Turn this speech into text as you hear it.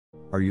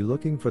Are you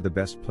looking for the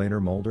best planer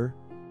molder?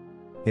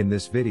 In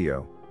this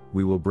video,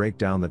 we will break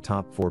down the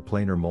top 4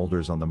 planer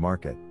molders on the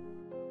market.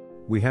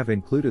 We have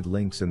included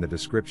links in the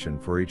description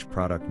for each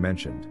product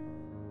mentioned.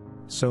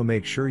 So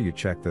make sure you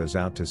check those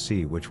out to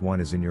see which one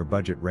is in your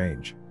budget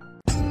range.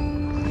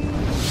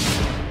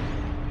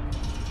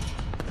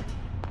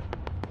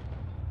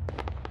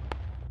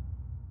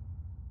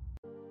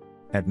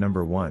 At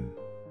number 1.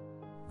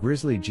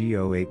 Grizzly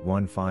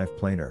G0815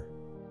 Planer.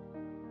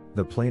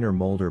 The planer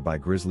molder by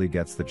Grizzly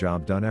gets the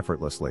job done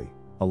effortlessly,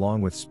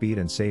 along with speed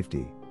and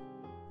safety.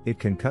 It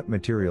can cut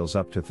materials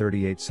up to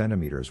 38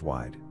 centimeters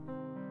wide.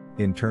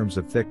 In terms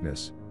of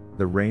thickness,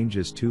 the range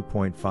is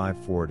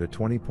 2.54 to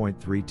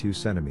 20.32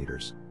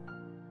 centimeters.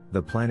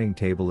 The planing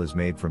table is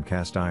made from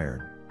cast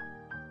iron.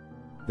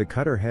 The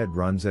cutter head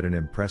runs at an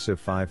impressive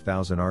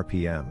 5,000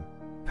 RPM,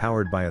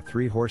 powered by a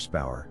 3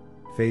 horsepower,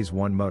 phase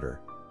 1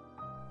 motor.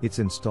 It's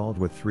installed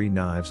with 3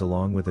 knives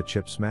along with a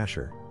chip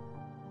smasher.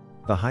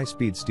 The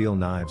high-speed steel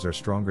knives are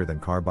stronger than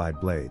carbide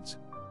blades.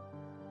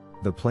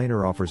 The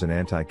planer offers an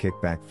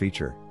anti-kickback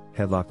feature,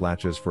 headlock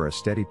latches for a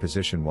steady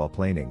position while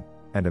planing,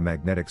 and a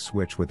magnetic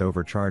switch with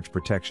overcharge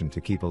protection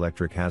to keep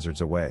electric hazards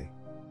away.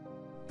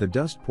 The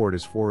dust port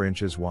is 4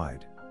 inches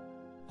wide.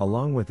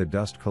 Along with a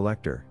dust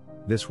collector,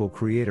 this will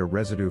create a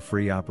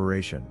residue-free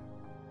operation.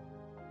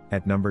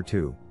 At number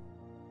 2.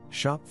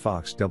 Shop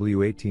Fox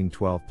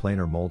W1812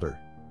 Planer Molder.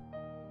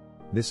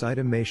 This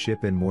item may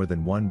ship in more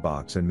than one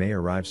box and may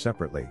arrive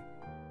separately.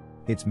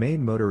 Its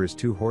main motor is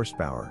 2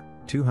 horsepower,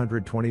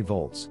 220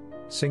 volts,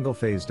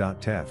 single-phase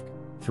 .TEFC,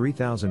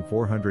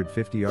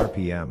 3,450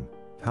 RPM.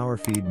 Power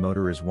feed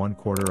motor is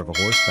 1/4 of a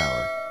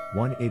horsepower,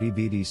 180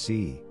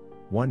 VDC,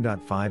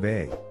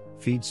 1.5A.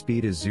 Feed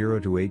speed is 0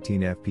 to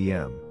 18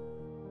 FPM.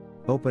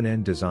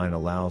 Open-end design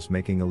allows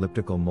making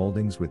elliptical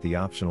moldings with the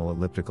optional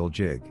elliptical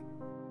jig.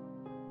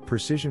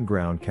 Precision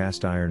ground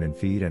cast iron and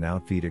feed and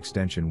outfeed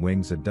extension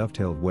wings a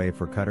dovetailed way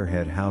for cutter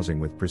head housing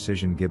with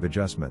precision give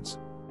adjustments.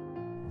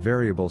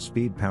 Variable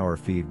speed power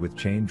feed with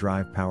chain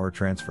drive power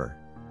transfer.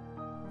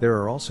 There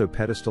are also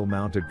pedestal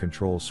mounted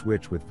control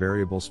switch with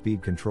variable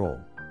speed control.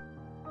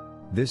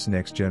 This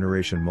next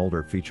generation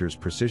molder features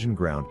precision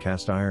ground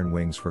cast iron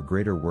wings for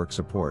greater work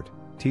support,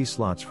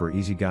 T-slots for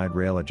easy guide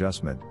rail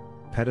adjustment,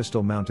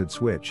 pedestal mounted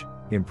switch,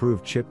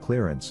 improved chip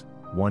clearance,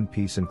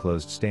 one-piece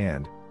enclosed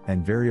stand,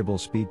 and variable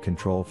speed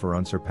control for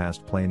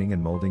unsurpassed planing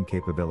and molding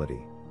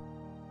capability.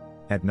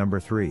 At number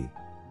 3.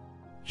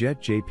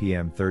 Jet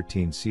JPM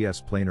 13 CS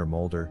Planer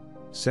Molder,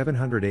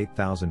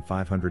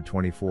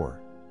 708,524.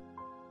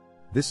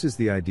 This is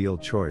the ideal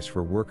choice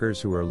for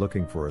workers who are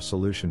looking for a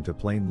solution to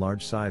plain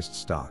large-sized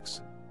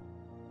stocks.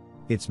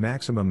 Its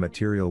maximum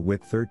material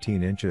width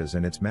 13 inches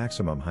and its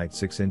maximum height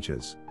 6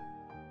 inches.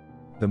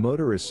 The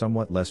motor is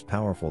somewhat less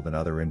powerful than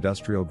other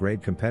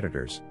industrial-grade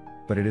competitors,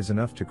 but it is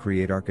enough to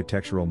create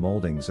architectural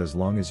moldings as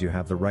long as you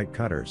have the right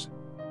cutters.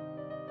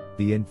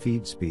 The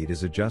in-feed speed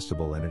is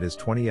adjustable and it is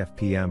 20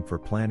 FPM for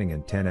planing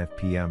and 10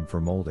 FPM for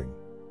molding.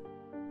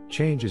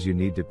 Change as you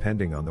need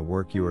depending on the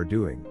work you are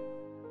doing.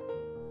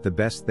 The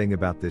best thing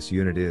about this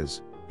unit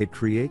is, it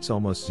creates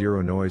almost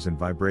zero noise and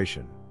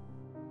vibration.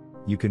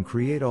 You can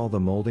create all the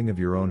molding of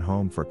your own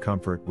home for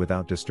comfort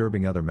without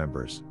disturbing other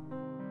members.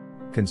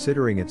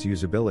 Considering its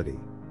usability,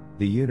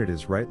 the unit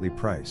is rightly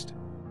priced.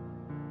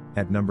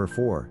 At number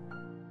 4.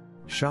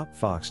 Shop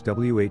Fox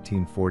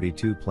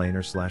W1842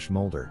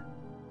 Planer/Molder.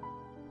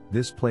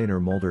 This planer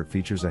molder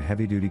features a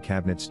heavy-duty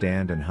cabinet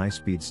stand and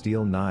high-speed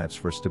steel knives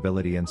for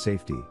stability and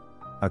safety.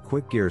 A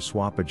quick gear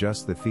swap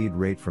adjusts the feed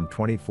rate from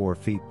 24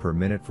 feet per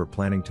minute for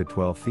planing to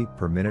 12 feet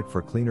per minute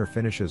for cleaner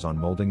finishes on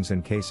moldings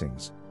and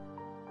casings.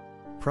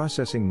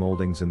 Processing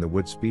moldings in the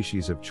wood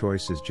species of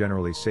choice is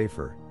generally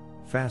safer,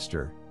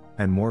 faster,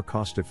 and more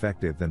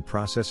cost-effective than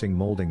processing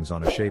moldings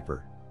on a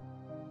shaper.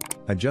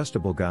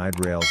 Adjustable guide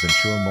rails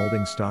ensure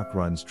molding stock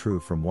runs true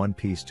from 1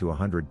 piece to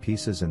 100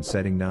 pieces, and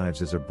setting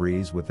knives is a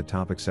breeze with the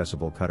top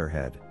accessible cutter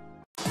head.